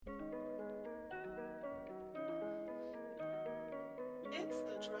It's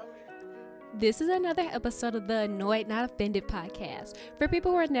the drummer. This is another episode of the Annoyed Not Offended podcast for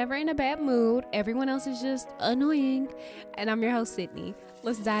people who are never in a bad mood. Everyone else is just annoying. And I'm your host, Sydney.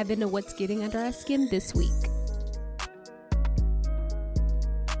 Let's dive into what's getting under our skin this week.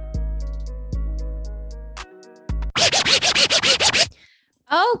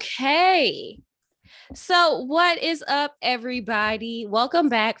 Okay. So, what is up, everybody? Welcome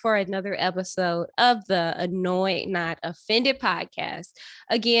back for another episode of the Annoyed Not Offended podcast.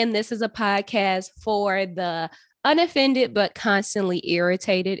 Again, this is a podcast for the unoffended but constantly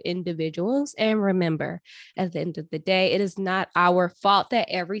irritated individuals. And remember, at the end of the day, it is not our fault that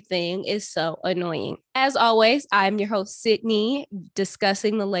everything is so annoying. As always, I'm your host, Sydney,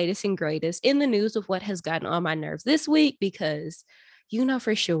 discussing the latest and greatest in the news of what has gotten on my nerves this week because you know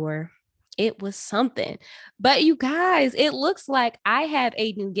for sure it was something. But you guys, it looks like I have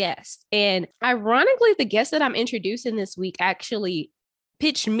a new guest. And ironically, the guest that I'm introducing this week actually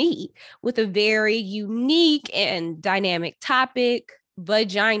pitched me with a very unique and dynamic topic,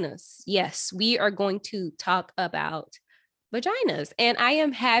 vaginas. Yes, we are going to talk about vaginas. And I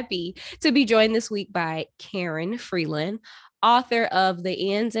am happy to be joined this week by Karen Freeland, author of The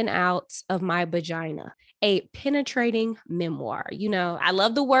Ins and Outs of My Vagina, a penetrating memoir. You know, I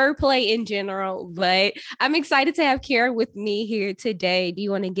love the wordplay in general, but I'm excited to have Karen with me here today. Do you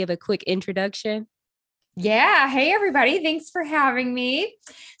want to give a quick introduction? Yeah. Hey, everybody. Thanks for having me.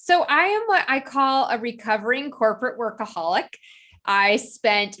 So I am what I call a recovering corporate workaholic. I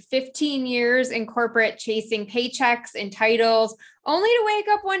spent 15 years in corporate chasing paychecks and titles, only to wake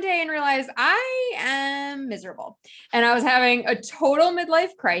up one day and realize I am miserable. And I was having a total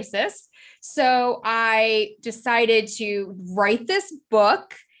midlife crisis. So I decided to write this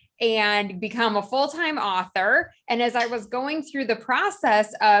book and become a full-time author. And as I was going through the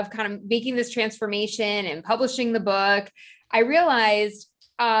process of kind of making this transformation and publishing the book, I realized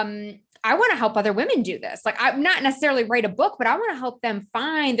I want to help other women do this. Like, I'm not necessarily write a book, but I want to help them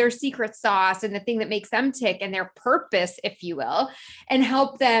find their secret sauce and the thing that makes them tick and their purpose, if you will, and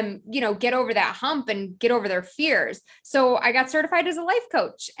help them, get over that hump and get over their fears. So I got certified as a life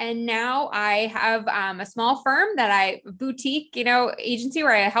coach. And now I have a small firm boutique, agency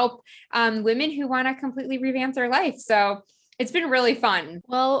where I help women who want to completely revamp their life. So it's been really fun.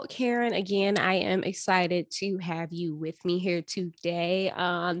 Well, Karen, again, I am excited to have you with me here today.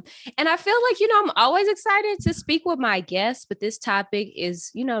 And I feel like, I'm always excited to speak with my guests, but this topic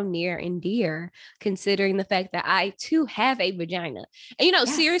is, near and dear, considering the fact that I too have a vagina. And,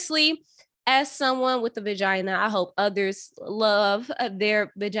 Yes. Seriously, as someone with a vagina, I hope others love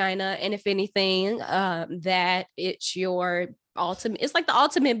their vagina. And if anything, that it's it's like the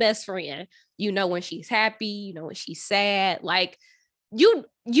ultimate best friend. You know when she's happy, you know when she's sad, like you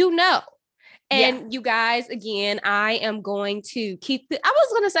know. And You guys, again, I am going to keep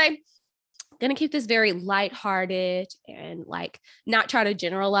gonna keep this very lighthearted and like not try to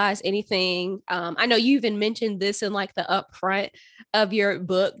generalize anything. I know you even mentioned this in like the upfront of your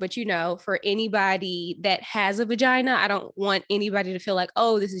book, but for anybody that has a vagina, I don't want anybody to feel like,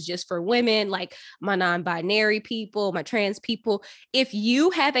 oh, this is just for women, like my non-binary people, my trans people. If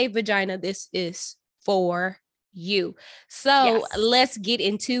you have a vagina, this is for you. So Let's get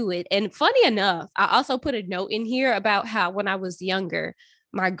into it. And funny enough, I also put a note in here about how when I was younger,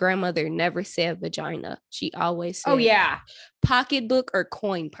 my grandmother never said vagina. She always said, pocketbook or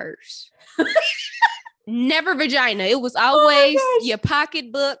coin purse. Never vagina. It was always your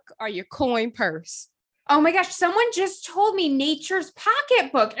pocketbook or your coin purse. Oh my gosh, someone just told me nature's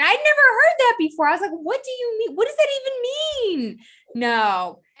pocketbook. And I'd never heard that before. I was like, what do you mean? What does that even mean?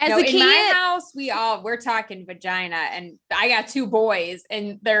 No. As a kid, in my house, we're talking vagina, and I got 2 boys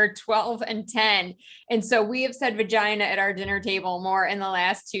and they're 12 and 10. And so we have said vagina at our dinner table more in the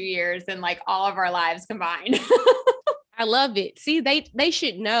last 2 years than like all of our lives combined. I love it. See, they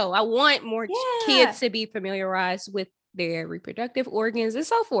should know. I want more kids to be familiarized with their reproductive organs and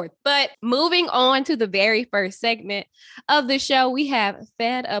so forth. But moving on to the very first segment of the show, we have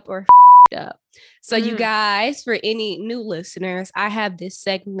Fed Up or Up. So you guys, for any new listeners, I have this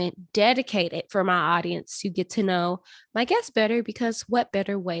segment dedicated for my audience to get to know my guests better, because what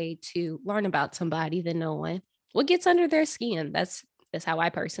better way to learn about somebody than knowing what gets under their skin? That's how I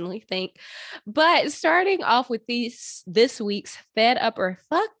personally think. But starting off with this week's Fed Up or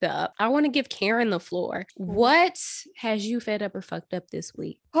Fucked Up, I want to give Karen the floor. What has you fed up or fucked up this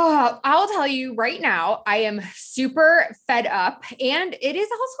week? Oh, I'll tell you right now, I am super fed up, and it is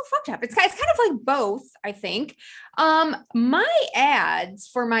also fucked up. It's kind of like both, I think. My ads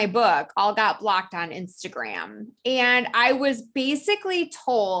for my book all got blocked on Instagram, and I was basically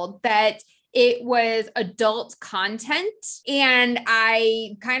told that it was adult content. And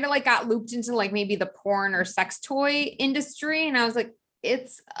I kind of like got looped into like maybe the porn or sex toy industry. And I was like,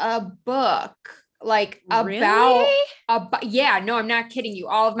 it's a book like Really? about, yeah, no, I'm not kidding you.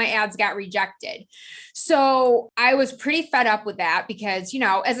 All of my ads got rejected. So I was pretty fed up with that because, you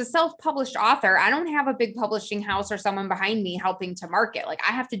know, as a self-published author, I don't have a big publishing house or someone behind me helping to market. Like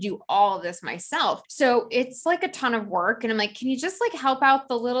I have to do all of this myself. So it's like a ton of work. And I'm like, can you just like help out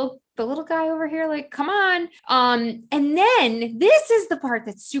the little guy over here? Like, come on. And then this is the part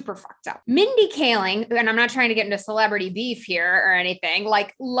that's super fucked up. Mindy Kaling, and I'm not trying to get into celebrity beef here or anything,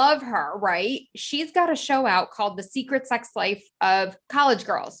 like love her, right? She's got a show out called The Secret Sex Life of College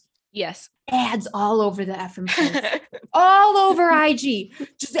Girls. Yes. Ads all over the effing place, all over IG,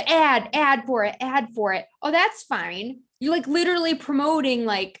 just ad for it. Oh, that's fine. You're like literally promoting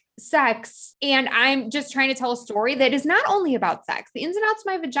like sex. And I'm just trying to tell a story that is not only about sex. The ins and outs of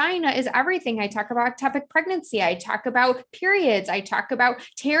my vagina is everything. I talk about ectopic pregnancy. I talk about periods. I talk about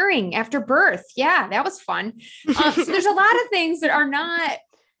tearing after birth. Yeah, that was fun. So there's a lot of things that are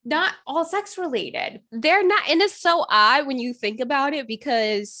not all sex related. They're not. And it's so odd when you think about it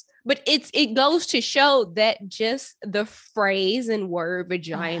because but it goes to show that just the phrase and word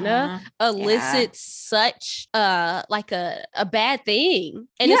vagina elicits such like a bad thing.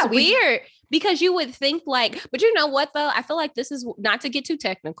 And it's weird because you would think like, but you know what though? I feel like this is not to get too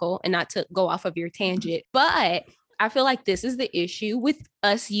technical and not to go off of your tangent, but I feel like this is the issue with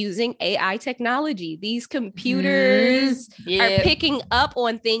us using AI technology. These computers are picking up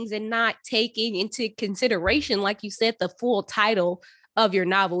on things and not taking into consideration, like you said, the full title of your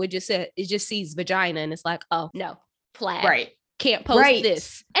novel. It just sees vagina and it's like, oh no, flag. Right. Can't post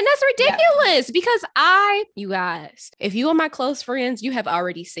this. And that's ridiculous because you guys, if you are my close friends, you have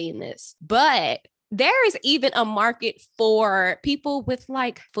already seen this. But there is even a market for people with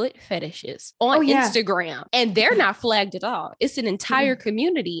like foot fetishes on Instagram, and they're not flagged at all. It's an entire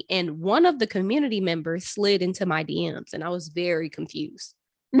community. And one of the community members slid into my DMs and I was very confused.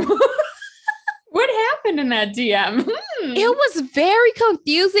 What happened in that DM? It was very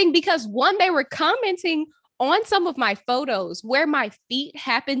confusing because one, they were commenting on some of my photos where my feet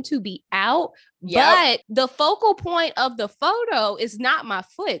happen to be out, but the focal point of the photo is not my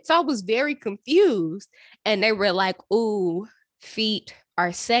foot. So I was very confused. And they were like, ooh, feet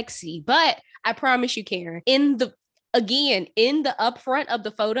are sexy. But I promise you, Karen, in the upfront of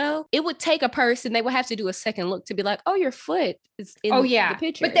the photo, it would take a person, they would have to do a second look to be like, oh, your foot is in the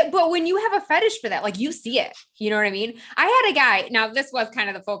picture. But when you have a fetish for that, like you see it, you know what I mean? I had a guy, now this was kind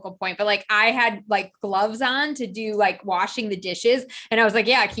of the focal point, but like I had like gloves on to do like washing the dishes. And I was like,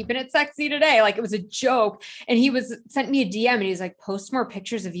 yeah, keeping it sexy today. Like it was a joke. And he sent me a DM and he's like, post more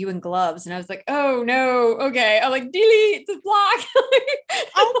pictures of you in gloves. And I was like, oh no. Okay. I'm like, delete the block.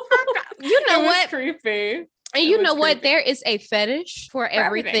 Oh my God. You know what? Creepy. And you know what? There is a fetish for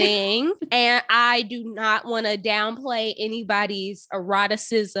everything. And I do not want to downplay anybody's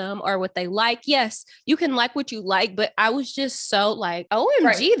eroticism or what they like. Yes, you can like what you like, but I was just so like,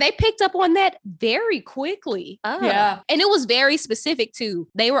 OMG, they picked up on that very quickly. Yeah. And it was very specific too.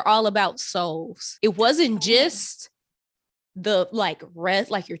 They were all about souls. It wasn't just the like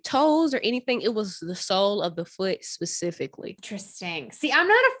rest, like your toes or anything. It was the sole of the foot specifically. Interesting. See, I'm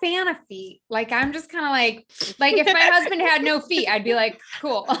not a fan of feet. Like I'm just kind of like if my husband had no feet, I'd be like,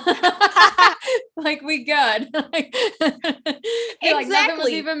 cool. Like we good. Exactly. Like nothing was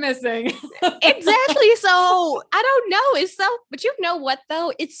even missing. Exactly. So I don't know. But you know what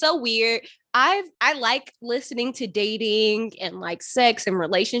though? It's so weird. I like listening to dating and like sex and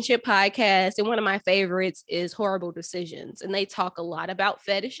relationship podcasts. And one of my favorites is Horrible Decisions. And they talk a lot about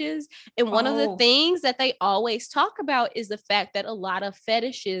fetishes. And one of the things that they always talk about is the fact that a lot of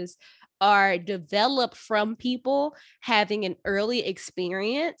fetishes are developed from people having an early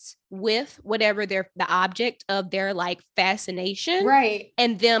experience with whatever the object of their like fascination. Right.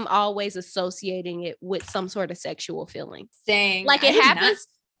 And them always associating it with some sort of sexual feeling. Dang. Like it happens.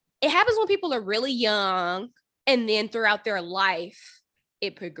 It happens when people are really young and then throughout their life,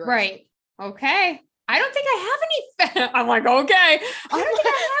 it progresses. Right. Okay. I don't think I have any. I'm like, okay. I don't think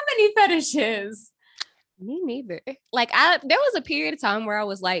I have any fetishes. Me neither. Like there was a period of time where I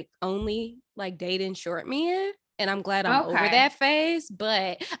was like only like dating short men. And I'm glad I'm over that phase.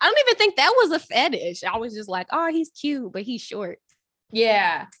 But I don't even think that was a fetish. I was just like, oh, he's cute, but he's short.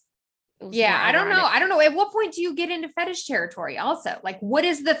 Yeah. Yeah, I don't know. I don't know. At what point do you get into fetish territory also? Like, what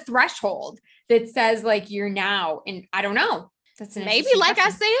is the threshold that says like you're now? And I don't know. That's maybe like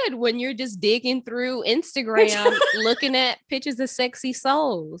question. I said, when you're just digging through Instagram, looking at pictures of sexy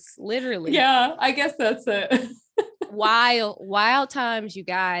souls, literally. Yeah, I guess that's it. Wild times, you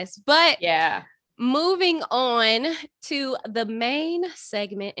guys. But yeah. moving on to the main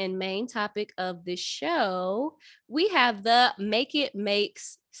segment and main topic of the show, we have the Make It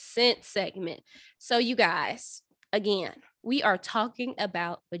Makes Sense segment. So, you guys, again, we are talking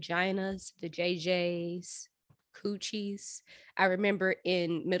about vaginas, the JJs, coochies. I remember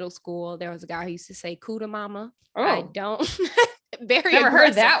in middle school, there was a guy who used to say "Cooter Mama." Oh, I don't. Very never aggressive.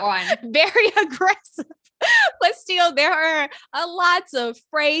 heard that one. Very aggressive. But still, there are lots of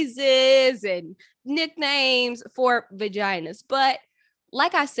phrases and nicknames for vaginas. But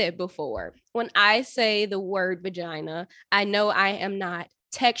like I said before, when I say the word vagina, I know I am not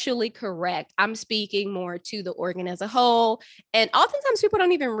textually correct. I'm speaking more to the organ as a whole. And oftentimes people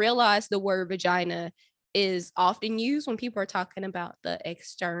don't even realize the word vagina is often used when people are talking about the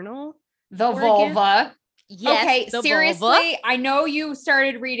external. The organ. vulva. Yes, okay, the seriously, vulva. I know you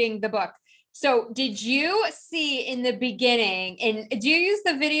started reading the book. So did you see in the beginning, and do you use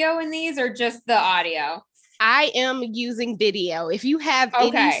the video in these or just the audio? I am using video. If you have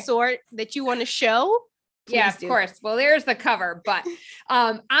any sort that you want to show, yeah, of course. Well, there's the cover, but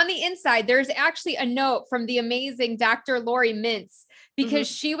on the inside, there's actually a note from the amazing Dr. Lori Mintz, because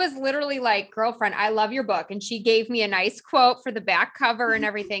she was literally like, girlfriend, I love your book. And she gave me a nice quote for the back cover and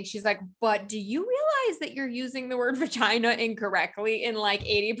everything. She's like, but do you realize that you're using the word vagina incorrectly in like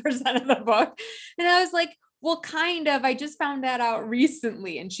 80% of the book? And I was like, well, kind of. I just found that out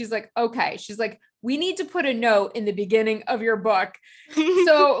recently. And she's like, okay. She's like, we need to put a note in the beginning of your book.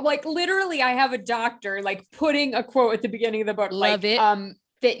 So like literally I have a doctor like putting a quote at the beginning of the book. Love like,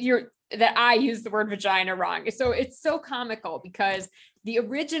 it. that I use the word vagina wrong. So it's so comical because the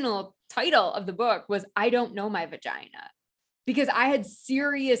original title of the book was I Don't Know My Vagina, because I had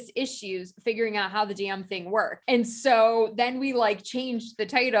serious issues figuring out how the damn thing worked. And so then we like changed the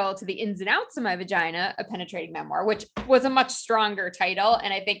title to The Ins and Outs of My Vagina, a penetrating memoir, which was a much stronger title.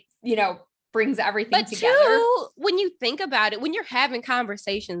 And I think, brings everything together. Too, when you think about it, when you're having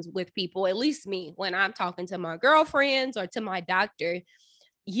conversations with people, at least me, when I'm talking to my girlfriends or to my doctor,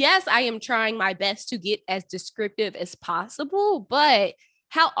 yes, I am trying my best to get as descriptive as possible, but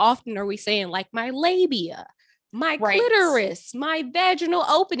how often are we saying like my labia, my clitoris, my vaginal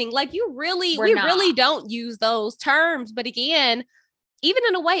opening? Like we really don't use those terms. But again, even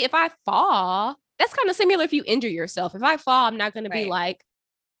in a way, if I fall, that's kind of similar if you injure yourself. If I fall, I'm not going to be like,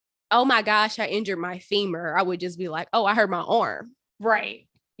 oh my gosh, I injured my femur. I would just be like, oh, I hurt my arm. Right.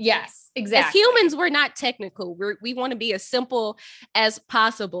 Yes, exactly. As humans, we're not technical. We want to be as simple as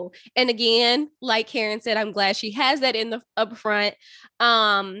possible. And again, like Karen said, I'm glad she has that in the upfront.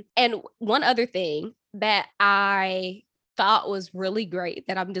 And one other thing that I thought was really great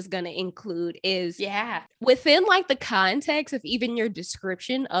that I'm just going to include is within like the context of even your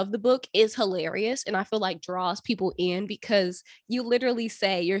description of the book is hilarious. And I feel like draws people in because you literally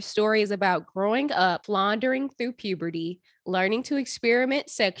say your story is about growing up, floundering through puberty, learning to experiment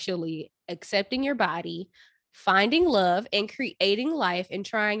sexually, accepting your body, finding love, and creating life, and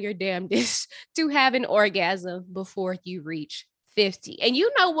trying your damnedest to have an orgasm before you reach 50. And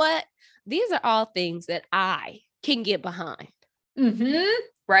you know what? These are all things that I can get behind.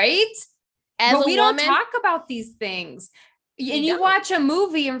 Right? But we don't woman, talk about these things. And you watch a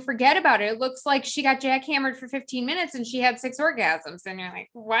movie and forget about it. It looks like she got jackhammered for 15 minutes and she had 6 orgasms. And you're like,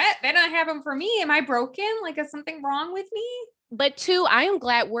 what? That didn't happen for me. Am I broken? Like, is something wrong with me? But two, I am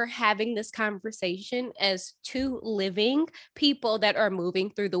glad we're having this conversation as two living people that are moving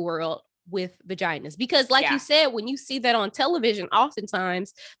through the world with vaginas. Because like you said, when you see that on television,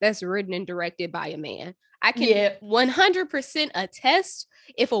 oftentimes that's written and directed by a man. I can 100% attest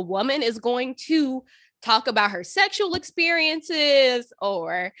if a woman is going to talk about her sexual experiences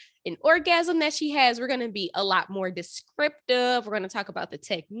or an orgasm that she has, we're going to be a lot more descriptive. We're going to talk about the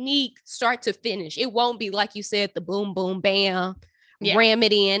technique, start to finish. It won't be like you said, the boom, boom, bam, ram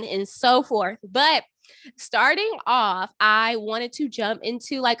it in and so forth. But starting off, I wanted to jump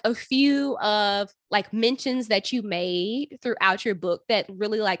into like a few of like mentions that you made throughout your book that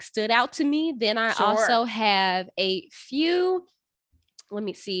really like stood out to me. Then I also have a few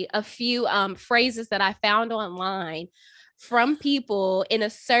phrases that I found online from people in a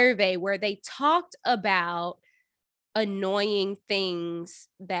survey where they talked about annoying things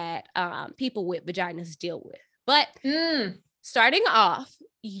that people with vaginas deal with. But starting off,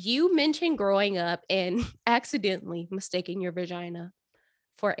 you mentioned growing up and accidentally mistaking your vagina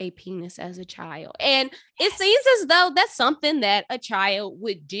for a penis as a child. And it seems as though that's something that a child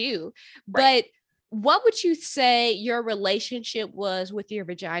would do. Right. But what would you say your relationship was with your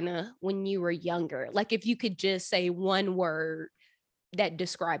vagina when you were younger? Like if you could just say one word that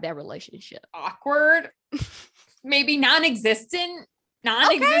described that relationship. Awkward. maybe non-existent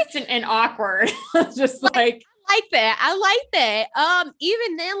Okay. and awkward. Just Like, like, I like that. I like that.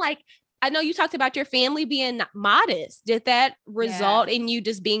 Even then, like, I know you talked about your family being modest. Did that yeah. result in you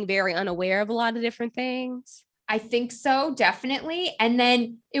just being very unaware of a lot of different things? I think so, definitely. And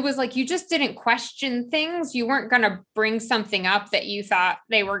then it was like you just didn't question things. You weren't going to bring something up that you thought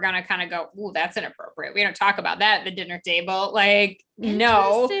they were going to kind of go, "Ooh, that's inappropriate. We don't talk about that at the dinner table." Like,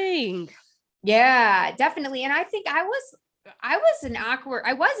 no. Interesting. Yeah, definitely. And I think I was an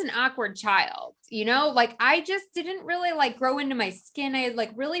awkward child, like I just didn't really like grow into my skin. I had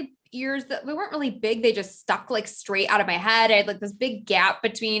like really ears that they weren't really big. They just stuck like straight out of my head. I had like this big gap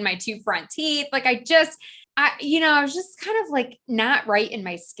between my two front teeth. Like I was just kind of like not right in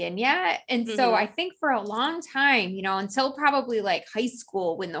my skin yet. And so Mm-hmm. I think for a long time, until probably like high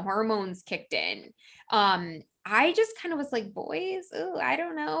school when the hormones kicked in, I just kind of was like, boys, oh, I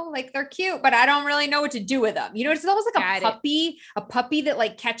don't know. Like they're cute, but I don't really know what to do with them. It's almost like Got it. a puppy that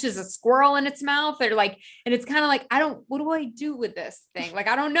like catches a squirrel in its mouth. Or like, and it's kind of like, what do I do with this thing? Like,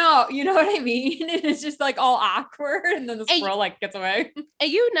 I don't know. You know what I mean? And it's just like all awkward. And then the And squirrel like gets away.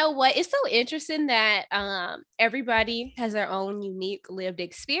 And you know what? It's so interesting that everybody has their own unique lived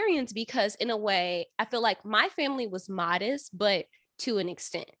experience because, in a way, I feel like my family was modest, but to an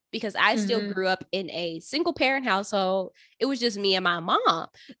extent, because I still Mhm. grew up in a single parent household. It was just me and my mom.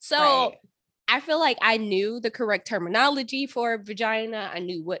 So Right. I feel like I knew the correct terminology for a vagina. I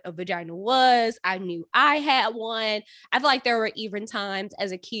knew what a vagina was. I knew I had one. I feel like there were even times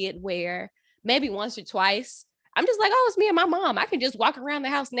as a kid where maybe once or twice I'm just like, oh, it's me and my mom. I can just walk around the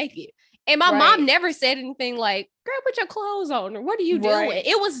house naked. And my mom Right. never said anything like, girl, put your clothes on or what are you doing? Right.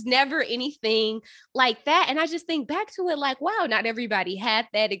 It was never anything like that. And I just think back to it like, wow, not everybody had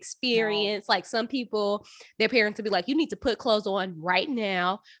that No. experience. Like some people, their parents would be like, you need to put clothes on right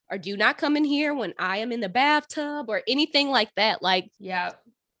now or do not come in here when I am in the bathtub or anything like that. Like Yeah.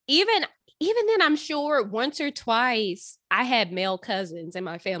 even even then, I'm sure once or twice I had male cousins and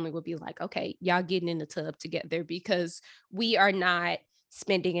my family would be like, okay, y'all getting in the tub together because we are not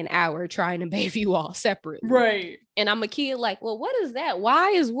spending an hour trying to bathe you all separately. Right. And I'm a kid like, well, what is that?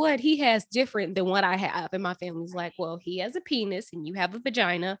 Why is what he has different than what I have? And my family's like, well, he has a penis and you have a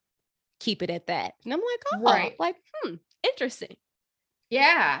vagina. Keep it at that. And I'm like, oh, Right. like, interesting.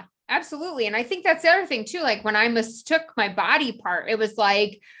 Yeah, absolutely. And I think that's the other thing too. Like when I mistook my body part, it was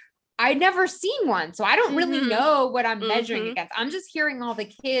like I'd never seen one. So I don't really Mm-hmm. know what I'm measuring Mm-hmm. against. I'm just hearing all the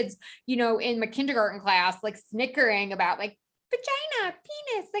kids, in my kindergarten class, like snickering about like vagina,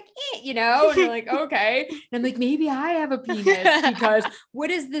 penis, like and you're like, okay. And I'm like, maybe I have a penis because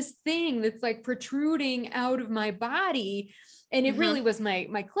what is this thing that's like protruding out of my body? And it Mm-hmm. really was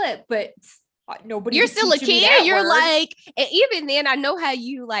my clip, but nobody You're was still a teaching me kid. that You're word. like, and even then, I know how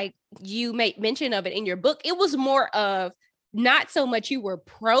you make mention of it in your book. It was more of not so much you were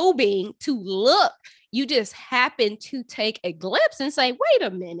probing to look, you just happened to take a glimpse and say, wait a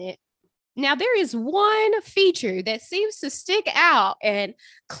minute. Now, there is one feature that seems to stick out. And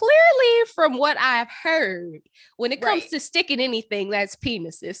clearly, from what I've heard, when it comes Right. to sticking anything, that's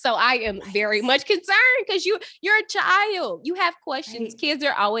penises. So I am Right. very much concerned because you're a child. You have questions. Right. Kids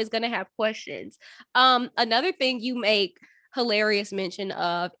are always going to have questions. Another thing you make hilarious mention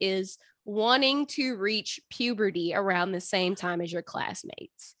of is wanting to reach puberty around the same time as your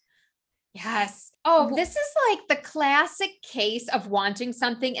classmates. Yes. Oh, this is like the classic case of wanting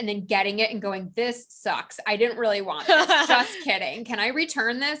something and then getting it and going, this sucks. I didn't really want this. Just kidding. Can I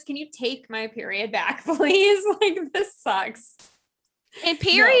return this? Can you take my period back, please? Like, this sucks. And No.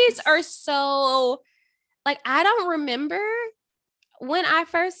 periods are so like I don't remember when I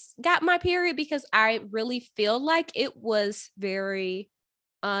first got my period because I really feel like it was very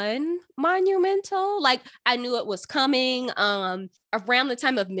unmonumental. Like I knew it was coming. Around the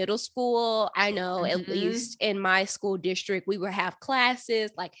time of middle school, I know at Mhm. least in my school district, we would have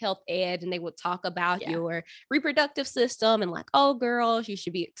classes like health ed, and they would talk about Yeah. your reproductive system and like, oh, girls, you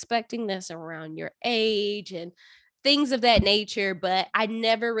should be expecting this around your age and things of that nature. But I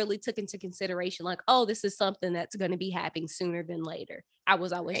never really took into consideration like, oh, this is something that's going to be happening sooner than later. I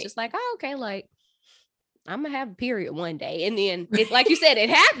was always Right. just like, oh, okay, like I'm gonna have a period one day. And then it, like you said, it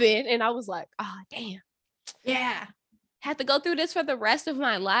happened. And I was like, oh damn, Yeah. have to go through this for the rest of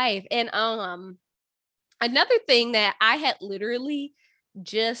my life. And another thing that I had literally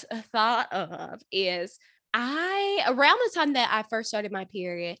just thought of is I around the time that I first started my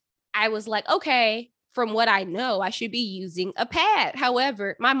period, I was like, okay, from what I know, I should be using a pad.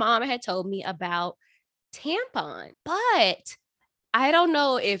 However, my mom had told me about tampon, but I don't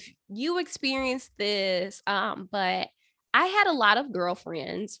know if you experienced this, but I had a lot of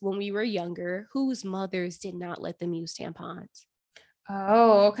girlfriends when we were younger whose mothers did not let them use tampons.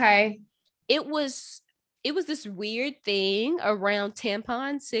 Oh, okay. It was this weird thing around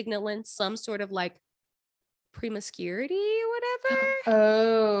tampons signaling some sort of like promiscuity or whatever.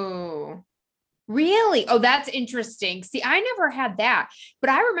 Oh, really? Oh, that's interesting. See, I never had that, but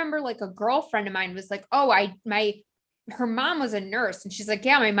I remember like a girlfriend of mine was like, "Oh, her mom was a nurse," and she's like,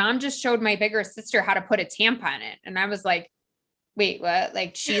 "Yeah, my mom just showed my bigger sister how to put a tampon in," and I was like, "Wait, what?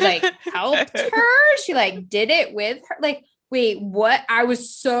 Like she like helped her? She like did it with her? Like, wait, what?" I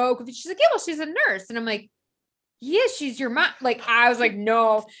was so confused. She's like, "Yeah, well, she's a nurse," and I'm like, "Yeah, she's your mom." Like, I was like,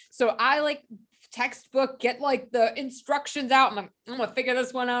 "No." So I like textbook, get like the instructions out. I'm gonna figure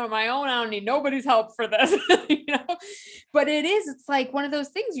this one out on my own. I don't need nobody's help for this, you know. But it's like one of those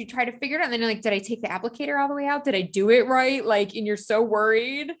things you try to figure it out. And then you're like, did I take the applicator all the way out? Did I do it right? Like, and you're so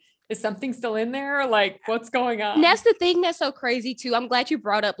worried. Is something still in there? Like, what's going on? And that's the thing that's so crazy too. I'm glad you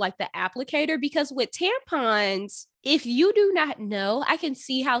brought up like the applicator, because with tampons, if you do not know, I can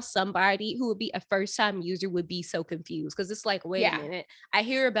see how somebody who would be a first time user would be so confused, because it's like, wait a minute, I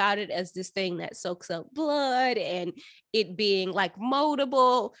hear about it as this thing that soaks up blood and it being like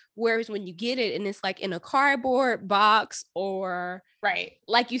moldable. Whereas when you get it and it's like in a cardboard box or right,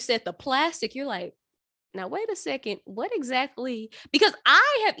 like you said, the plastic, you're like, now, wait a second, what exactly? Because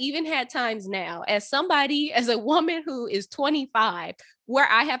I have even had times now as a woman who is 25, where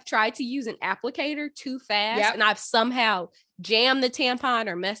I have tried to use an applicator too fast and I've somehow jammed the tampon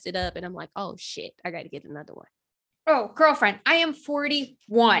or messed it up. And I'm like, oh shit, I got to get another one. Oh, girlfriend, I am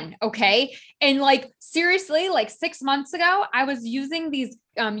 41. Okay. And like, seriously, like 6 months ago, I was using these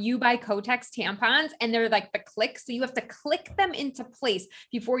U by Kotex tampons, and they're like the click. So you have to click them into place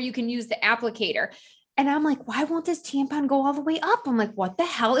before you can use the applicator. And I'm like, why won't this tampon go all the way up? I'm like, what the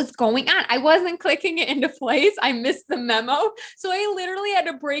hell is going on? I wasn't clicking it into place. I missed the memo. So I literally had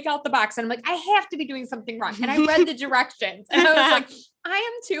to break out the box. And I'm like, I have to be doing something wrong. And I read the directions. And I was like, I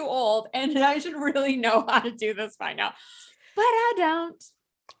am too old and I should really know how to do this by now. But I don't.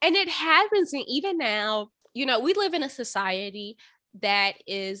 And it happens. And even now, you know, we live in a society that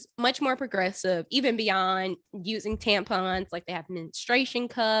is much more progressive, even beyond using tampons. Like they have menstruation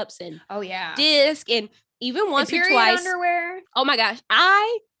cups and disc, and even once or twice underwear. Oh my gosh,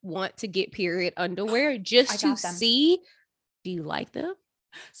 I want to get period underwear just to see. Do you like them?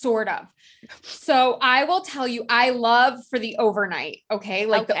 Sort of. So I will tell you, I love for the overnight. Okay.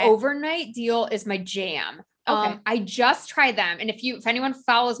 Like the overnight deal is my jam. Okay. I just tried them. And if anyone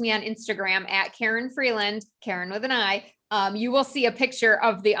follows me on Instagram at Karen Freeland, Karen with an I, you will see a picture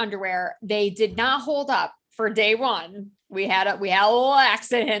of the underwear. They did not hold up for day one. We had a little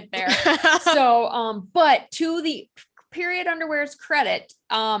accident there. So, but to the period underwear's credit,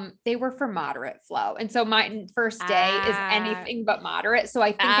 they were for moderate flow. And so my first day is anything but moderate. So I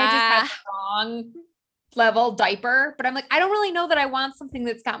think I just had strong level diaper, but I'm like, I don't really know that I want something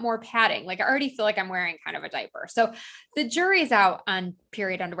that's got more padding. Like I already feel like I'm wearing kind of a diaper. So the jury's out on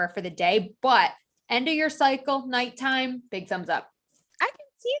period underwear for the day, but end of your cycle, nighttime, big thumbs up. I can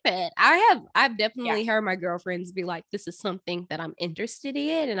see that. I've definitely heard my girlfriends be like, this is something that I'm interested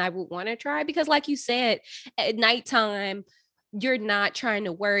in and I would want to try, because like you said, at nighttime, you're not trying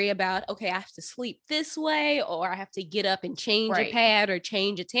to worry about, okay, I have to sleep this way, or I have to get up and change a pad or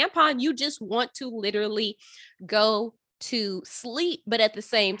change a tampon. You just want to literally go to sleep. But at the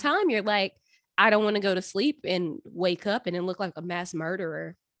same time, you're like, I don't want to go to sleep and wake up and then look like a mass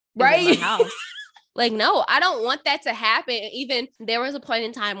murderer in my house. Like, no, I don't want that to happen. Even there was a point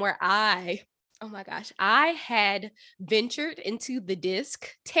in time where I had ventured into the disc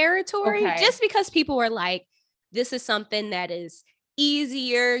territory just because people were like, this is something that is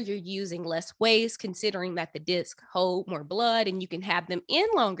easier. You're using less waste, considering that the disc hold more blood and you can have them in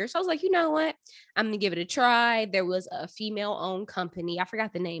longer. So I was like, you know what? I'm going to give it a try. There was a female-owned company. I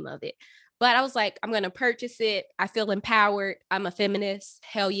forgot the name of it. But I was like, I'm going to purchase it. I feel empowered. I'm a feminist.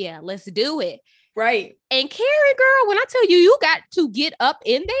 Hell yeah, let's do it. Right. And Karen, girl, when I tell you, you got to get up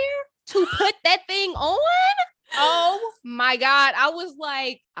in there to put that thing on. Oh my God. I was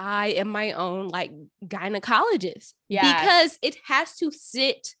like, I am my own like gynecologist. Yeah. Because it has to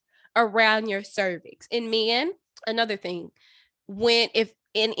sit around your cervix. And men, another thing, if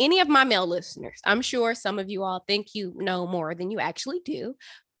in any of my male listeners, I'm sure some of you all think you know more than you actually do.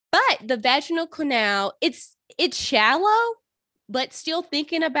 But the vaginal canal, it's shallow, but still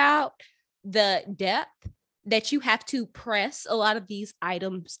thinking about the depth that you have to press a lot of these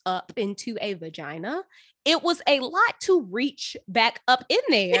items up into a vagina. It was a lot to reach back up in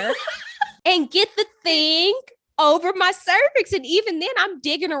there and get the thing over my cervix. And even then I'm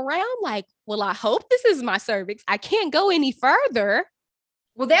digging around like, well, I hope this is my cervix. I can't go any further.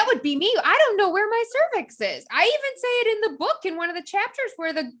 Well, that would be me. I don't know where my cervix is. I even say it in the book in one of the chapters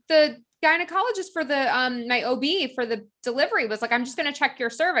where the gynecologist for the my OB for the delivery was like, I'm just going to check your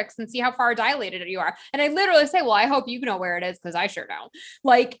cervix and see how far dilated you are. And I literally say, well, I hope you know where it is because I sure don't.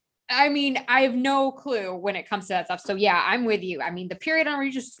 Like, I mean, I have no clue when it comes to that stuff. So yeah, I'm with you. I mean, the period on where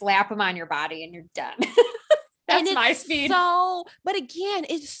you just slap them on your body and you're done. That's my speed. So, but again,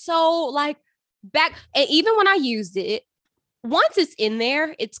 it's so like back, and even when I used it, once it's in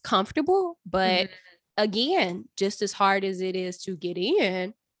there, it's comfortable. But again, just as hard as it is to get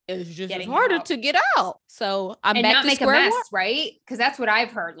in, it's just as harder to get out. So I'm and back not to make square a mess, one. right? Because that's what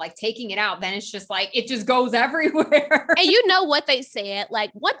I've heard. Like taking it out, then it's just like it just goes everywhere. And you know what they said? Like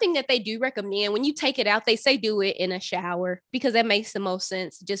one thing that they do recommend when you take it out, they say do it in a shower because that makes the most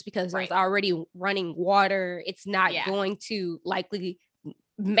sense. Just because there's already running water, it's not going to likely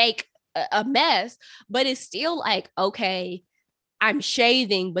make a mess, but it's still like, okay, I'm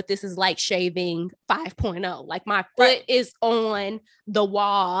shaving, but this is like shaving 5.0. Like my foot is on the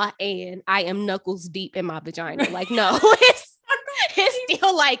wall and I am knuckles deep in my vagina. Like, no, it's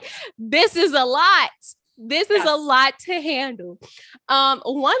still like, this is a lot. This is a lot to handle.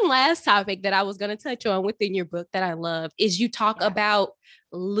 One last topic that I was going to touch on within your book that I love is you talk about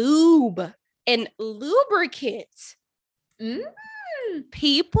lube and lubricants.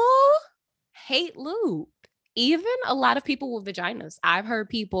 People hate lube. Even a lot of people with vaginas. I've heard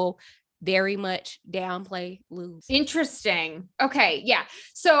people very much downplay lube. Interesting. Okay. Yeah.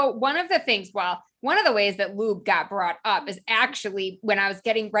 So one of the ways that lube got brought up is actually when I was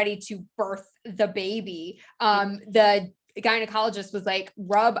getting ready to birth the baby, the gynecologist was like,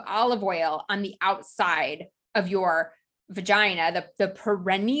 rub olive oil on the outside of your vagina, the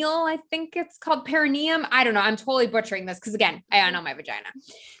perineal, I think it's called perineum. I don't know. I'm totally butchering this because again, I don't know my vagina.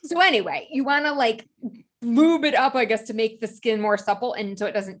 So anyway, you want to like lube it up, I guess, to make the skin more supple and so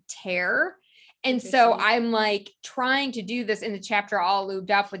it doesn't tear. And so I'm like trying to do this in the chapter all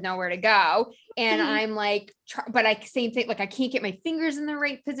lubed up with nowhere to go. And I'm like, but same thing, like I can't get my fingers in the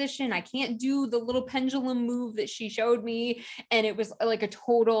right position. I can't do the little pendulum move that she showed me. And it was like a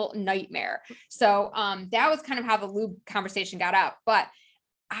total nightmare. So that was kind of how the lube conversation got up. But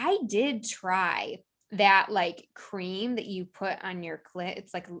I did try that like cream that you put on your clit.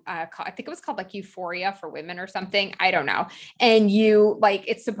 It's like, I think it was called like Euphoria for women or something. I don't know. And you like,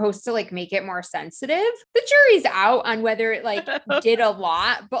 it's supposed to like make it more sensitive. The jury's out on whether it like did a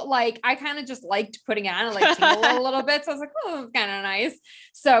lot, but like, I kind of just liked putting it on and like tingle a little bit. So I was like, oh, it's kind of nice.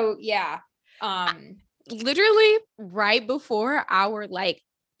 So yeah. Literally right before our like,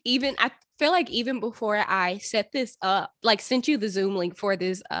 even I feel like even before I set this up, like sent you the Zoom link for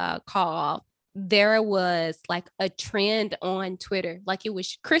this call, there was like a trend on Twitter. Like it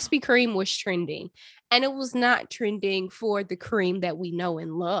was Krispy Kreme was trending and it was not trending for the cream that we know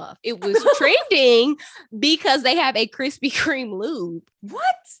and love. It was trending because they have a Krispy Kreme lube. What?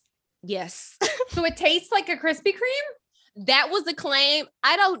 Yes. So it tastes like a Krispy Kreme? That was the claim.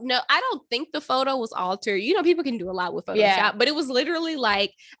 I don't know. I don't think the photo was altered. You know, people can do a lot with Photoshop, but it was literally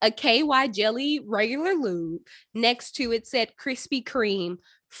like a KY jelly regular lube. Next to it said Krispy Kreme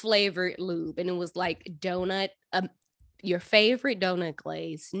flavored lube. And it was like donut, your favorite donut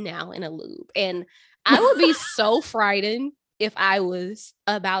glaze now in a lube. And I would be so frightened if I was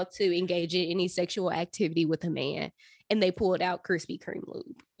about to engage in any sexual activity with a man and they pulled out Krispy Kreme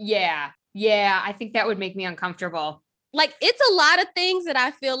lube. Yeah. Yeah. I think that would make me uncomfortable. Like it's a lot of things that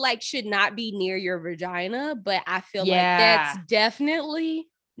I feel like should not be near your vagina, but I feel like that's definitely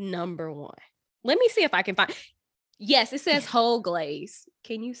number one. Let me see if I can find. Yes, it says whole glaze.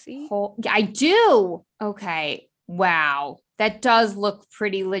 Can you see? I do. Okay. Wow. That does look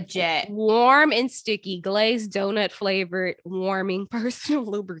pretty legit. Warm and sticky, glazed donut flavored, warming personal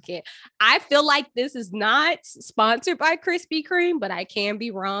lubricant. I feel like this is not sponsored by Krispy Kreme, but I can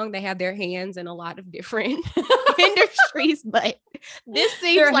be wrong. They have their hands in a lot of different industries, but this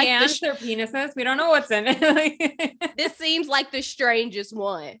seems their like hands, their penises. We don't know what's in it. This seems like the strangest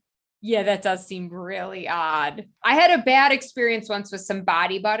one. Yeah, that does seem really odd. I had a bad experience once with some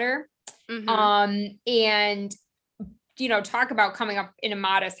body butter. And you know, talk about coming up in a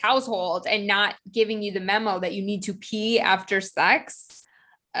modest household and not giving you the memo that you need to pee after sex.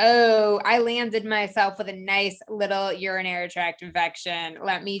 Oh, I landed myself with a nice little urinary tract infection.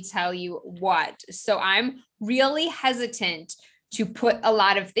 Let me tell you what. So I'm really hesitant to put a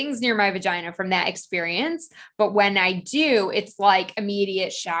lot of things near my vagina from that experience. But when I do, it's like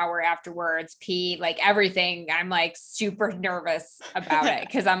immediate shower afterwards, pee, like everything. I'm like super nervous about it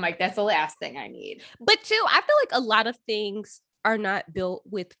because I'm like, that's the last thing I need. But too, I feel like a lot of things are not built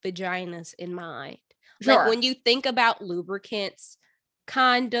with vaginas in mind. Sure. Like when you think about lubricants,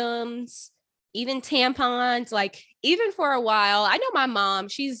 condoms, even tampons, like even for a while, I know my mom,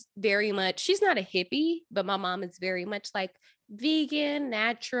 she's not a hippie, but my mom is very much like vegan,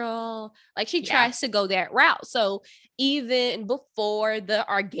 natural. Like she tries to go that route. So even before the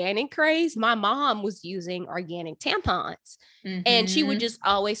organic craze, my mom was using organic tampons. And she would just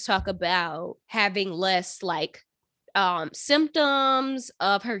always talk about having less like symptoms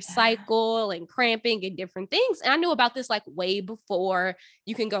of her cycle and cramping and different things. And I knew about this like way before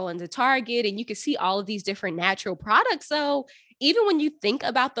you can go into Target and you can see all of these different natural products. So even when you think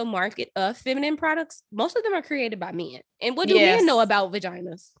about the market of feminine products, most of them are created by men. And what do men know about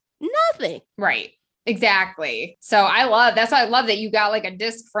vaginas? Nothing. Right. Exactly. So that's why I love that you got like a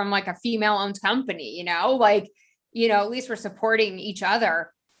disc from like a female owned company, like, at least we're supporting each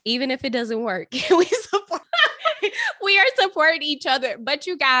other. Even if it doesn't work, we are supporting each other. But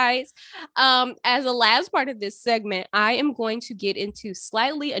you guys, as a last part of this segment, I am going to get into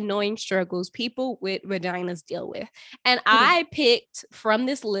slightly annoying struggles people with vaginas deal with. And I picked from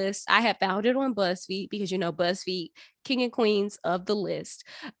this list, I have found it on BuzzFeed because, BuzzFeed, king and queens of the list.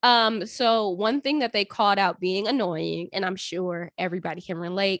 So one thing that they called out being annoying, and I'm sure everybody can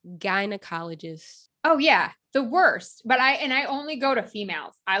relate, gynecologists. Oh yeah, the worst. But I only go to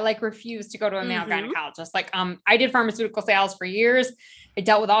females. I like refuse to go to a male gynecologist. Like I did pharmaceutical sales for years. I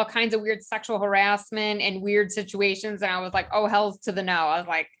dealt with all kinds of weird sexual harassment and weird situations. And I was like, oh, hell's to the no. I was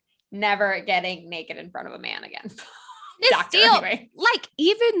like, never getting naked in front of a man again. Doctor, anyway. Like,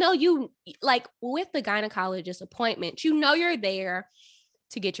 even though you like with the gynecologist appointment, you're there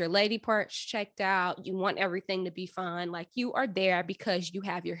to get your lady parts checked out. You want everything to be fine. Like you are there because you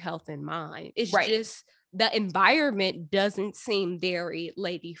have your health in mind. It's just the environment doesn't seem very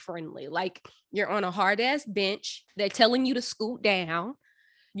lady friendly. Like you're on a hard ass bench. They're telling you to scoot down.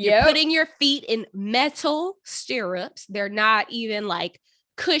 You're putting your feet in metal stirrups. They're not even like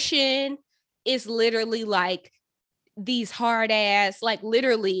cushion. It's literally like these hard ass, like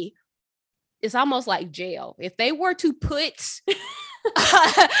literally, it's almost like jail. If they were to put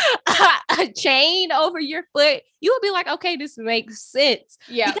a chain over your foot, you would be like, okay, this makes sense.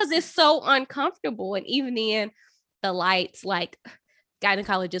 Yeah. Because it's so uncomfortable. And even then, the lights, like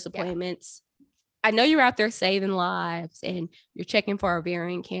gynecologist appointments. I know you're out there saving lives and you're checking for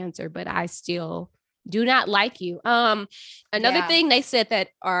ovarian cancer, but I still do not like you. Another thing they said that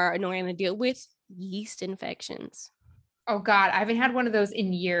are annoying to deal with, yeast infections. Oh God, I haven't had one of those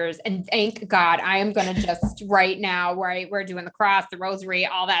in years. And thank God I am going to just right now where we're doing the cross, the rosary,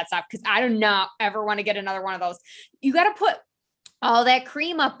 all that stuff. Cause I do not ever want to get another one of those. You got to put all that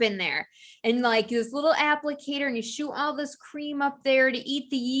cream up in there and like this little applicator and you shoot all this cream up there to eat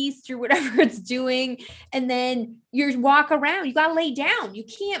the yeast or whatever it's doing. And then you walk around, you got to lay down. You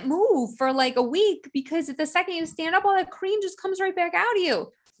can't move for like a week because the second you stand up, all that cream just comes right back out of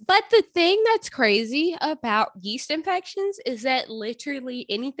you. But the thing that's crazy about yeast infections is that literally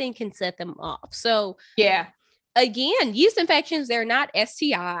anything can set them off. So again, yeast infections, they're not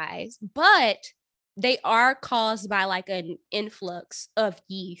STIs, but they are caused by like an influx of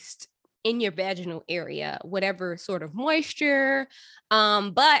yeast in your vaginal area, whatever sort of moisture.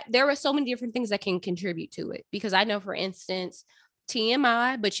 But there are so many different things that can contribute to it. Because I know, for instance,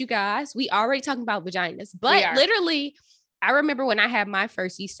 TMI, but you guys, we already talking about vaginas, but literally, I remember when I had my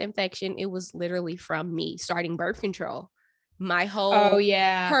first yeast infection, it was literally from me starting birth control. My whole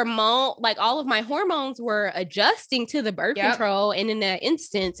hormone, like all of my hormones were adjusting to the birth control. And in that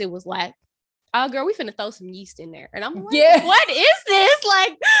instance, it was like, oh girl, we finna throw some yeast in there. And I'm like, what is this?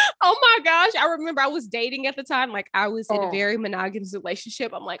 Like, oh my gosh. I remember I was dating at the time. Like I was in a very monogamous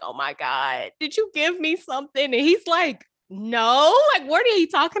relationship. I'm like, oh my God, did you give me something? And he's like, no, like, what are you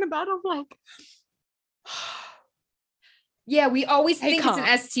talking about? I'm like, yeah, we always think it's an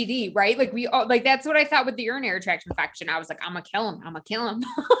STD, right? Like like that's what I thought with the urinary tract infection. I was like, I'm gonna kill him.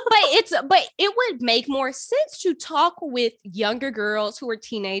 but it would make more sense to talk with younger girls who are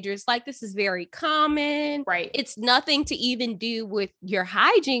teenagers. Like this is very common, right? It's nothing to even do with your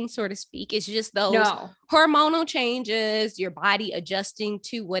hygiene, so to speak. It's just those hormonal changes, your body adjusting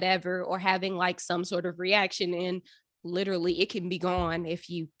to whatever, or having like some sort of reaction. And literally it can be gone if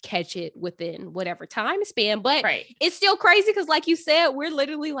you catch it within whatever time span. But it's still crazy because like you said, we're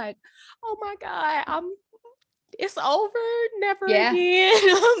literally like, oh my God, it's over, never again.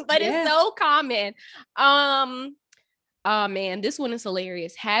 But it's so common. Oh man, this one is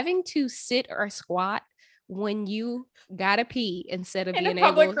hilarious. Having to sit or squat when you gotta pee instead of in being a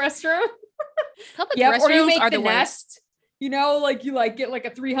public restroom. Public restrooms or you make are the nest. you know, like you like get like a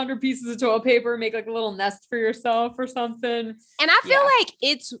 300 pieces of toilet paper, make like a little nest for yourself or something. And I feel like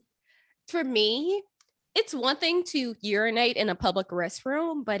it's, for me, it's one thing to urinate in a public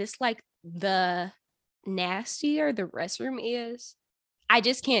restroom, but it's like the nastier the restroom is, I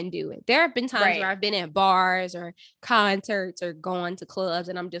just can't do it. There have been times where I've been at bars or concerts or going to clubs,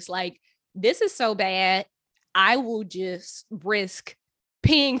 and I'm just like, this is so bad. I will just risk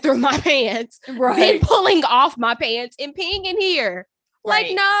peeing through my pants, then pulling off my pants and peeing in here.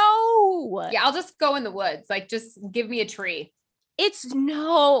 Like, no. Yeah, I'll just go in the woods. Like, just give me a tree. It's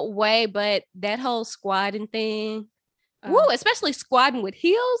no way, but that whole squatting thing, woo, especially squatting with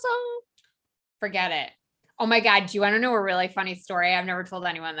heels on. Forget it. Oh my God. Do you want to know a really funny story? I've never told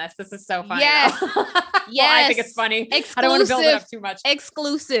anyone this. This is so funny. Yes. Yes. I think it's funny. Exclusive. I don't want to build it up too much.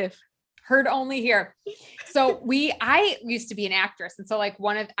 Exclusive. Heard only here. So I used to be an actress. And so like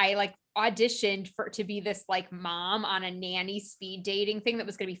I auditioned to be this like mom on a nanny speed dating thing that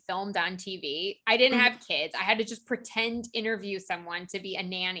was going to be filmed on TV. I didn't have kids. I had to just pretend interview someone to be a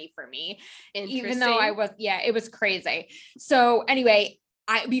nanny for me. Even though it was crazy. So anyway,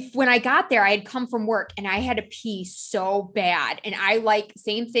 when I got there, I had come from work and I had to pee so bad. And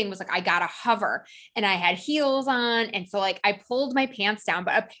same thing was like, I got to hover and I had heels on. And so like, I pulled my pants down,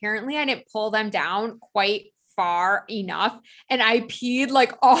 but apparently I didn't pull them down quite far enough. And I peed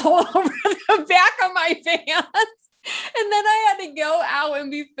like all over the back of my pants. And then I had to go out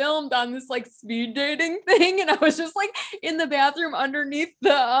and be filmed on this like speed dating thing. And I was just like in the bathroom underneath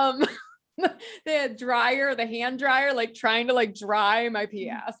the hand dryer, like trying to like dry my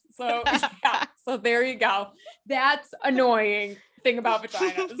PS. So yeah, so there you go. That's annoying thing about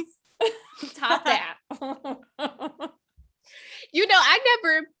vaginas. Top that. You know, I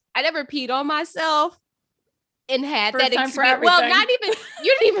never peed on myself and had First that experience. Well,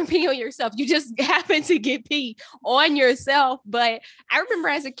 you didn't even pee on yourself. You just happened to get pee on yourself. But I remember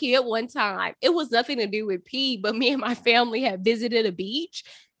as a kid one time, it was nothing to do with pee, but me and my family had visited a beach.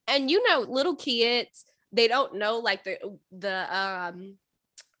 And you know, little kids, they don't know like the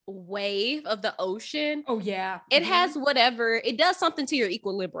wave of the ocean. Oh yeah. It has whatever, it does something to your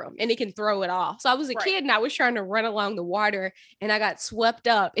equilibrium and it can throw it off. So I was a kid and I was trying to run along the water and I got swept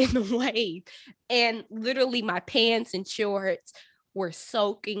up in the wave and literally my pants and shorts were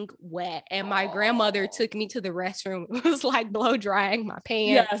soaking wet. And my grandmother took me to the restroom. It was like blow drying my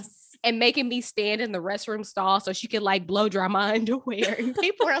pants. And making me stand in the restroom stall so she could like blow dry my underwear. And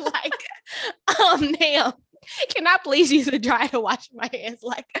people are like, ma'am, can I please use a dryer to wash my hands?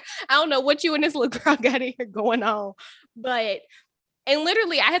 Like, I don't know what you and this little girl got in here going on. And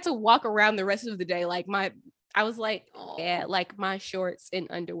literally I had to walk around the rest of the day. Like I was like, yeah, like my shorts and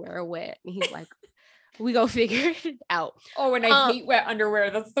underwear are wet. And he's like, we go figure it out. Oh, and I hate wet underwear.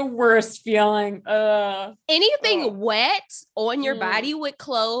 That's the worst feeling. Anything wet on your body with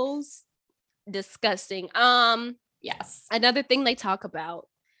clothes, disgusting. Yes. Another thing they talk about,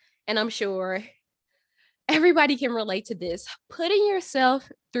 and I'm sure everybody can relate to this, putting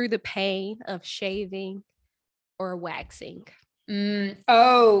yourself through the pain of shaving or waxing.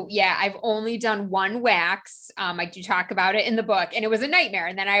 Oh yeah. I've only done one wax. I do talk about it in the book and it was a nightmare.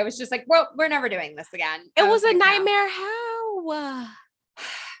 And then I was just like, well, we're never doing this again. It was a nightmare. How? Well,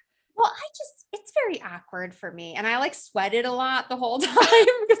 it's very awkward for me. And I like sweated a lot the whole time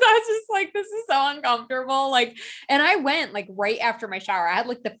because I was just like, this is so uncomfortable. Like, and I went like right after my shower. I had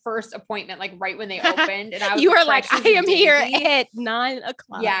like the first appointment, like right when they opened and I was, you were like, I am here at 9:00.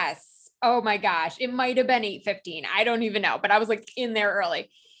 Yes. Oh my gosh. It might've been 8:15. I don't even know, but I was like in there early.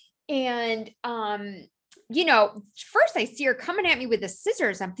 And, you know, first I see her coming at me with the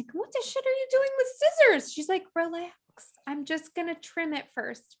scissors. I'm thinking, what the shit are you doing with scissors? She's like, relax. I'm just going to trim it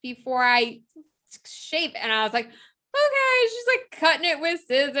first before I shave. And I was like, okay. She's like cutting it with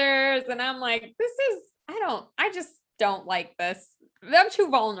scissors. And I'm like, I just don't like this. I'm too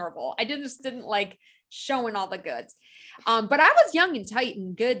vulnerable. I just didn't like showing all the goods. But I was young and tight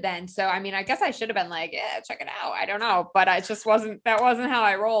and good then. So, I mean, I guess I should have been like, yeah, check it out. I don't know, but that wasn't how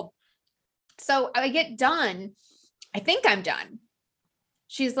I rolled. So I get done. I think I'm done.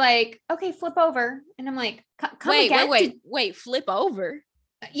 She's like, okay, flip over. And I'm like, come again? Wait, flip over.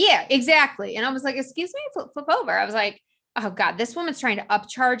 Yeah, exactly. And I was like, excuse me, flip over. I was like, oh God, this woman's trying to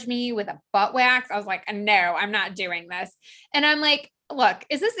upcharge me with a butt wax. I was like, no, I'm not doing this. And I'm like, look,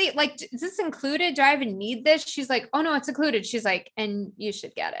 is this included? Do I even need this? She's like, oh no, it's included. She's like, and you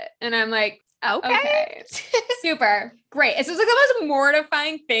should get it. And I'm like, okay. Super great. It's just like the most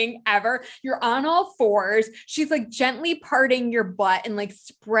mortifying thing ever. You're on all fours. She's like gently parting your butt and like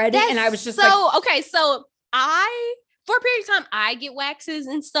spreading. And I was just okay. So for a period of time, I get waxes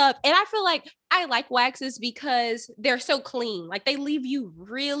and stuff. And I feel like I like waxes because they're so clean. Like they leave you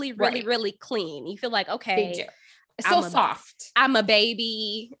really, really, really clean. You feel like, okay. They do. It's so soft. I'm a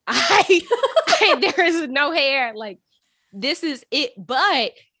baby. There is no hair. Like this is it.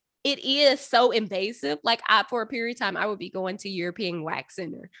 But it is so invasive. Like for a period of time, I would be going to European Wax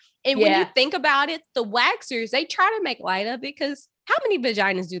Center. And when you think about it, the waxers, they try to make light of it because how many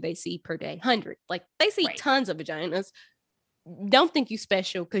vaginas do they see per day? 100. Like they see tons of vaginas. Don't think you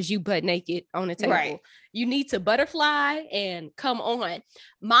special because you butt naked on a table. Right. You need to butterfly and come on.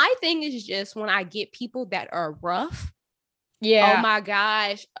 My thing is just when I get people that are rough. Yeah. Oh my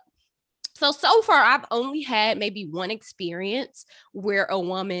gosh. So far, I've only had maybe one experience where a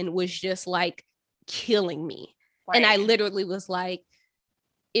woman was just like killing me. Right. And I literally was like,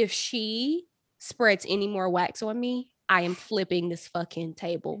 if she spreads any more wax on me, I am flipping this fucking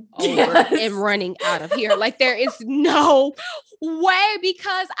table over and running out of here. Like there is no way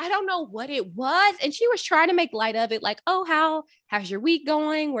because I don't know what it was. And she was trying to make light of it. Like, oh, how's your week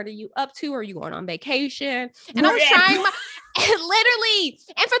going? What are you up to? Are you going on vacation? And I was trying literally.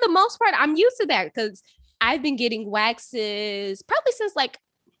 And for the most part, I'm used to that because I've been getting waxes probably since like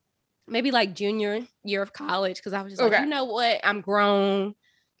maybe like junior year of college. Because I was just like, you know what? I'm grown.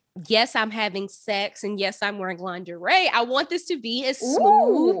 Yes, I'm having sex and yes, I'm wearing lingerie. I want this to be as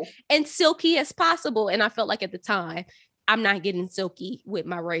smooth and silky as possible. And I felt like at the time, I'm not getting silky with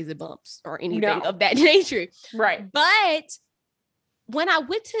my razor bumps or anything of that nature. Right. But when I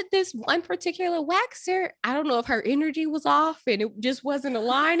went to this one particular waxer, I don't know if her energy was off and it just wasn't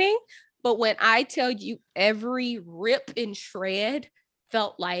aligning. But when I tell you every rip and shred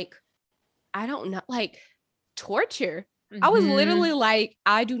felt like, I don't know, like torture. I was literally like,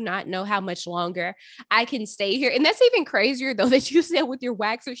 I do not know how much longer I can stay here. And that's even crazier, though, that you said with your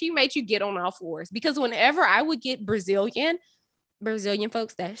waxer, she made you get on all fours. Because whenever I would get Brazilian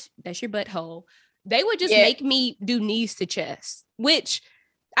folks, that's your butthole, they would just make me do knees to chest, which,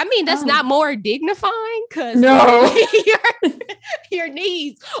 I mean, that's not more dignifying because your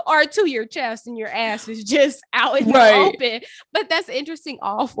knees are to your chest and your ass is just out in the open. But that's interesting,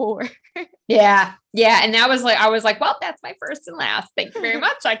 all four. Yeah. And I was like, well, that's my first and last. Thank you very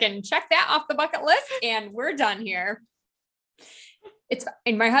much. I can check that off the bucket list and we're done here.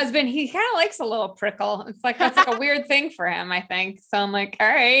 And my husband, he kind of likes a little prickle. It's like, that's like a weird thing for him, I think. So I'm like, all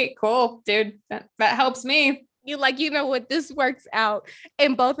right, cool, dude. That helps me. You like, you know what, this works out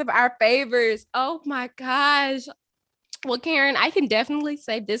in both of our favors. Oh my gosh. Well, Karen, I can definitely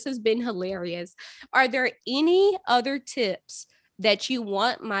say this has been hilarious. Are there any other tips that you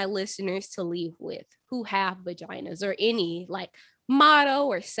want my listeners to leave with who have vaginas, or any like motto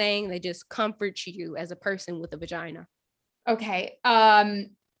or saying that just comforts you as a person with a vagina? Okay.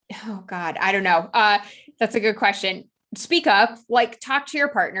 Oh God, I don't know. That's a good question. Speak up, like talk to your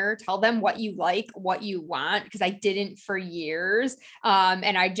partner, tell them what you like, what you want. Cause I didn't for years.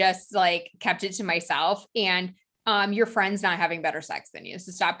 And I just like kept it to myself, and your friend's not having better sex than you.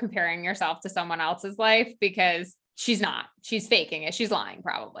 So stop comparing yourself to someone else's life because she's not. She's faking it. She's lying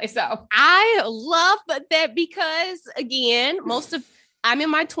probably. So I love that because again, I'm in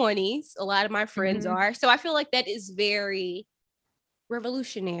my 20s. A lot of my friends are. So I feel like that is very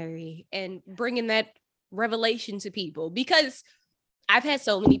revolutionary and bringing that revelation to people, because I've had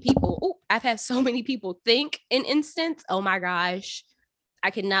so many people think an instance, oh my gosh,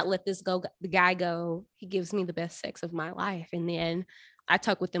 I cannot let the guy go. He gives me the best sex of my life. And then I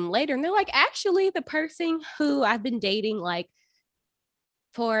talk with them later and they're like, actually, the person who I've been dating like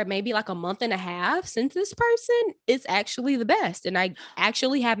for maybe like a month and a half since this person is actually the best. And I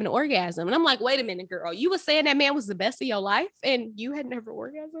actually have an orgasm. And I'm like, wait a minute, girl, you were saying that man was the best of your life and you had never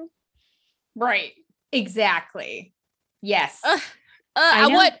orgasm? Right. Exactly. Yes.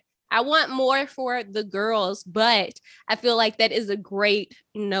 I want more for the girls, but I feel like that is a great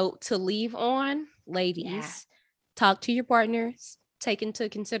note to leave on. Ladies, talk to your partners, take into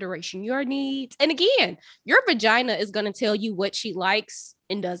consideration your needs. And again, your vagina is going to tell you what she likes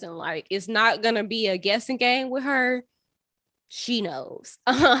and doesn't like. It's not going to be a guessing game with her. She knows.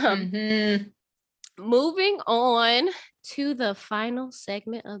 Moving on to the final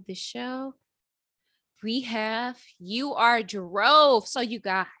segment of the show, we have You Are Drove. So you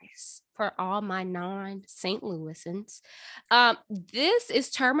guys, for all my non-St. Louisans, this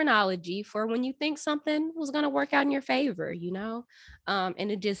is terminology for when you think something was going to work out in your favor,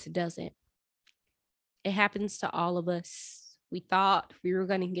 and it just doesn't. It happens to all of us. We thought we were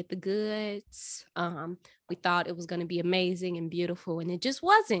going to get the goods. We thought it was going to be amazing and beautiful, and it just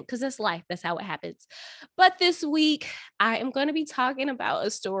wasn't, because that's life. That's how it happens. But this week, I am going to be talking about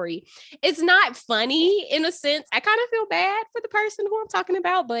a story. It's not funny in a sense. I kind of feel bad for the person who I'm talking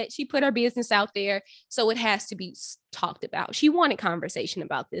about, but she put her business out there, so it has to be talked about. She wanted conversation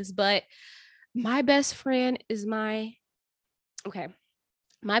about this, but my best friend is my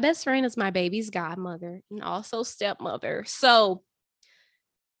baby's godmother and also stepmother. So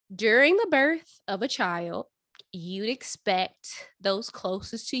during the birth of a child, you'd expect those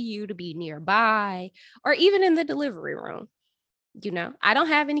closest to you to be nearby or even in the delivery room. I don't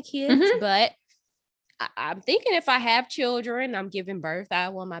have any kids, but I'm thinking if I have children, I'm giving birth, I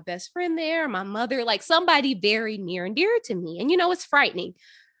want my best friend there, my mother, like somebody very near and dear to me. And it's frightening.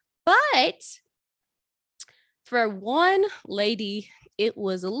 But for one lady, it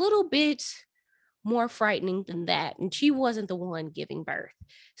was a little bit more frightening than that. And she wasn't the one giving birth.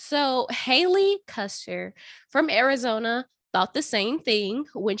 So Haley Custer from Arizona thought the same thing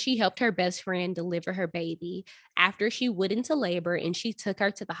when she helped her best friend deliver her baby after she went into labor, and she took her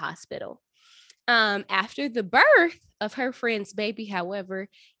to the hospital. After the birth of her friend's baby, however,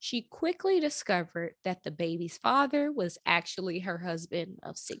 she quickly discovered that the baby's father was actually her husband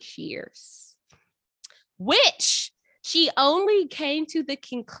of 6 years, which she only came to the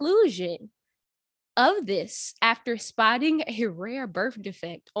conclusion of this after spotting a rare birth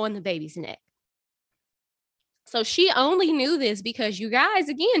defect on the baby's neck. So she only knew this because, you guys,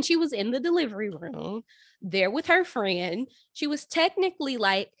 again, she was in the delivery room there with her friend. She was technically,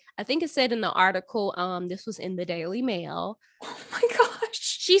 like, I think it said in the article, this was in the Daily Mail. Oh my gosh.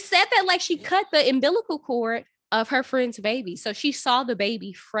 She said that, like, she cut the umbilical cord of her friend's baby. So she saw the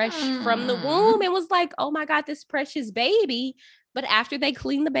baby fresh from the womb and was like, oh my God, this precious baby. But after they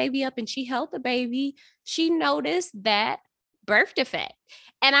cleaned the baby up and she held the baby, she noticed that birth defect.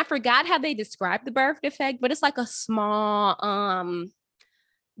 And I forgot how they described the birth defect, but it's like a small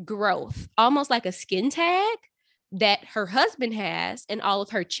growth, almost like a skin tag that her husband has and all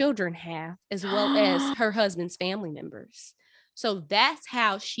of her children have, as well as her husband's family members. So that's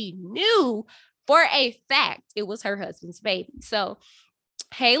how she knew for a fact it was her husband's baby. So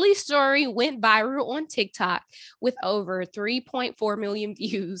Haley's story went viral on TikTok with over 3.4 million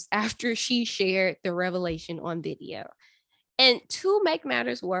views after she shared the revelation on video. And to make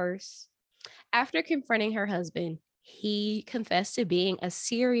matters worse, after confronting her husband, he confessed to being a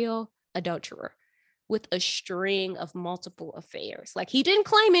serial adulterer with a string of multiple affairs. Like, he didn't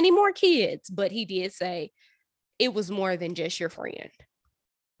claim any more kids, but he did say it was more than just your friend.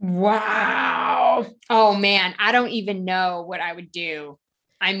 Wow. Oh man, I don't even know what I would do.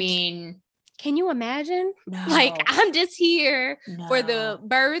 I mean, can you imagine? No. Like, I'm just here for the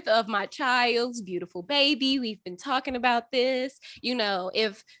birth of my child's beautiful baby. We've been talking about this.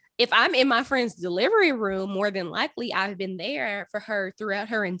 If I'm in my friend's delivery room, more than likely I've been there for her throughout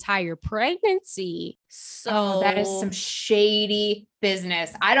her entire pregnancy. So that is some shady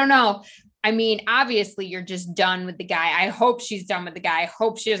business. I don't know. I mean, obviously you're just done with the guy. I hope she's done with the guy. I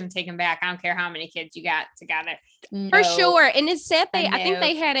hope she doesn't take him back. I don't care how many kids you got together. No, for sure. And it said I think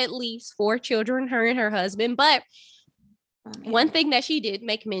they had at least 4 children, her and her husband. But one thing that she did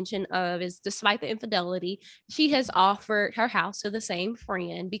make mention of is, despite the infidelity, she has offered her house to the same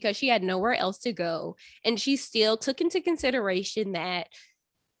friend because she had nowhere else to go. And she still took into consideration that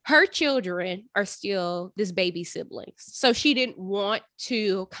her children are still this baby siblings. So she didn't want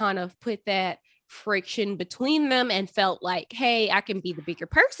to kind of put that friction between them and felt like, hey, I can be the bigger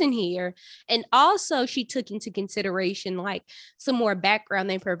person here. And also she took into consideration, like, some more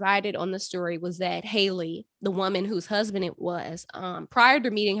background they provided on the story was that Haley, the woman whose husband it was, prior to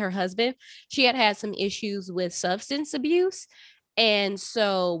meeting her husband, she had some issues with substance abuse. And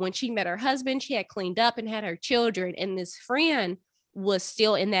so when she met her husband, she had cleaned up and had her children, and this friend was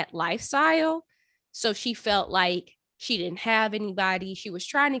still in that lifestyle. So she felt like she didn't have anybody. She was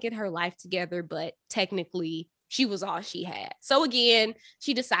trying to get her life together, but technically she was all she had. So again,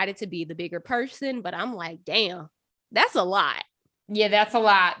 she decided to be the bigger person, but I'm like, damn, that's a lot. Yeah, that's a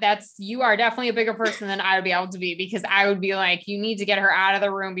lot. You are definitely a bigger person than I would be able to be, because I would be like, you need to get her out of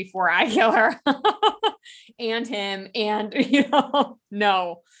the room before I kill her and him. And,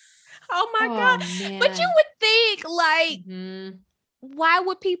 no. Oh my God. Man. But you would think, like, why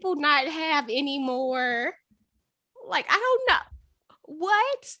would people not have any more? Like, I don't know.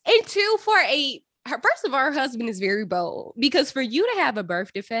 What? And two, first of all, her husband is very bold, because for you to have a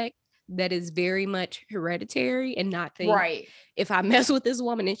birth defect that is very much hereditary and not think, right, if I mess with this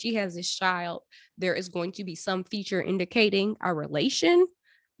woman and she has this child, there is going to be some feature indicating our relation.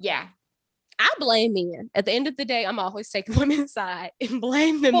 Yeah. I blame men. At the end of the day, I'm always taking women's side and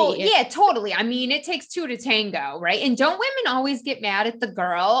blame the men. Yeah, totally. I mean, it takes two to tango, right? And don't women always get mad at the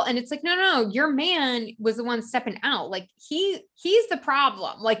girl? And it's like, no, your man was the one stepping out. Like he's the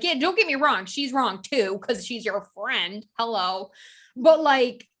problem. Like, yeah, don't get me wrong. She's wrong too, because she's your friend. Hello. But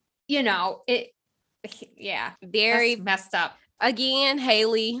like, very messed up. Again,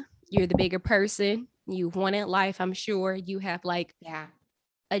 Haley, you're the bigger person. You've wanted life. I'm sure you have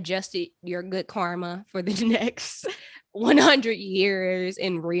adjusted your good karma for the next 100 years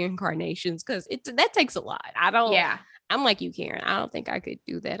in reincarnations, because that takes a lot. I'm like you, Karen. I don't think I could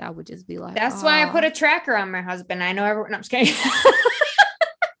do that. I would just be like, that's why I put a tracker on my husband. I know everyone. No, I'm just kidding.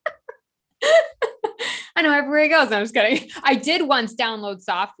 I know everywhere he goes. I'm just kidding. I did once download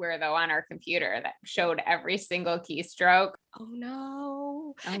software though on our computer that showed every single keystroke. Oh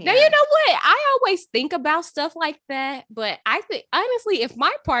no. Now, you know what? I always think about stuff like that, but I think honestly, if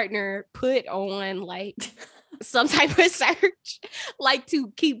my partner put on like some type of search, like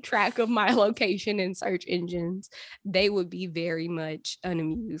to keep track of my location in search engines, they would be very much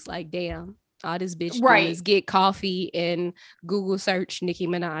unamused. Like, damn. All this bitch do is get coffee and Google search Nicki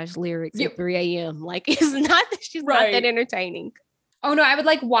Minaj lyrics at 3 a.m. Like, it's not that she's not that entertaining. Oh no, I would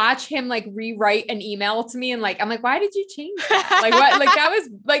like watch him like rewrite an email to me and like, I'm like, why did you change that? Like what? Like that was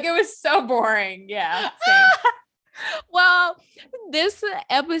like, it was so boring. Yeah. Same. Well, this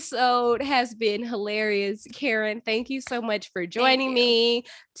episode has been hilarious. Karen, thank you so much for joining me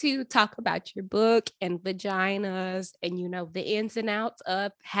to talk about your book and vaginas and, the ins and outs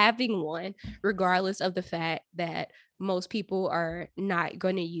of having one, regardless of the fact that most people are not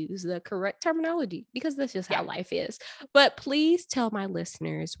going to use the correct terminology, because that's just how life is. But please tell my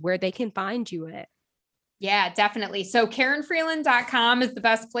listeners where they can find you at. Yeah, definitely. So KarenFreeland.com is the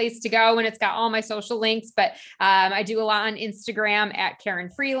best place to go, and it's got all my social links, but I do a lot on Instagram at Karen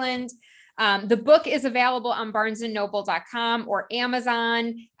Freeland. The book is available on BarnesandNoble.com or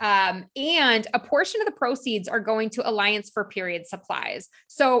Amazon. And a portion of the proceeds are going to Alliance for Period Supplies.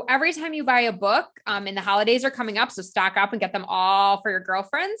 So every time you buy a book, and the holidays are coming up, so stock up and get them all for your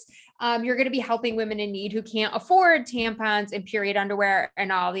girlfriends. You're going to be helping women in need who can't afford tampons and period underwear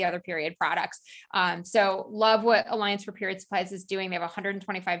and all the other period products. So love what Alliance for Period Supplies is doing. They have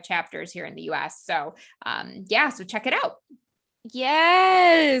 125 chapters here in the US. So so check it out.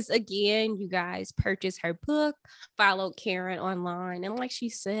 Yes. Again, you guys purchase her book, follow Karen online. And like she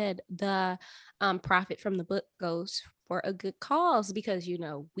said, the profit from the book goes for a good cause, because,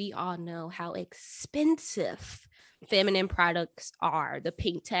 we all know how expensive feminine products are. The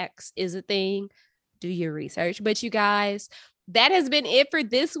pink tax is a thing. Do your research. But you guys, that has been it for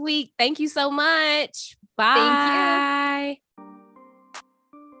this week. Thank you so much. Bye. Thank you.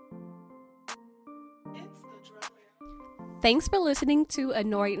 Thanks for listening to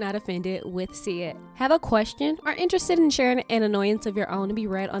Annoyed Not Offended with Sid. Have a question or interested in sharing an annoyance of your own to be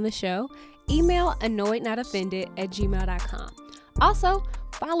read on the show? Email annoyednotoffended@gmail.com. Also,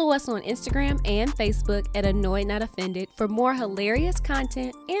 follow us on Instagram and Facebook at Annoyed Not Offended for more hilarious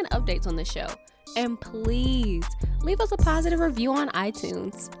content and updates on the show. And please leave us a positive review on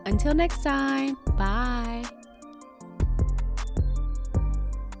iTunes. Until next time, bye.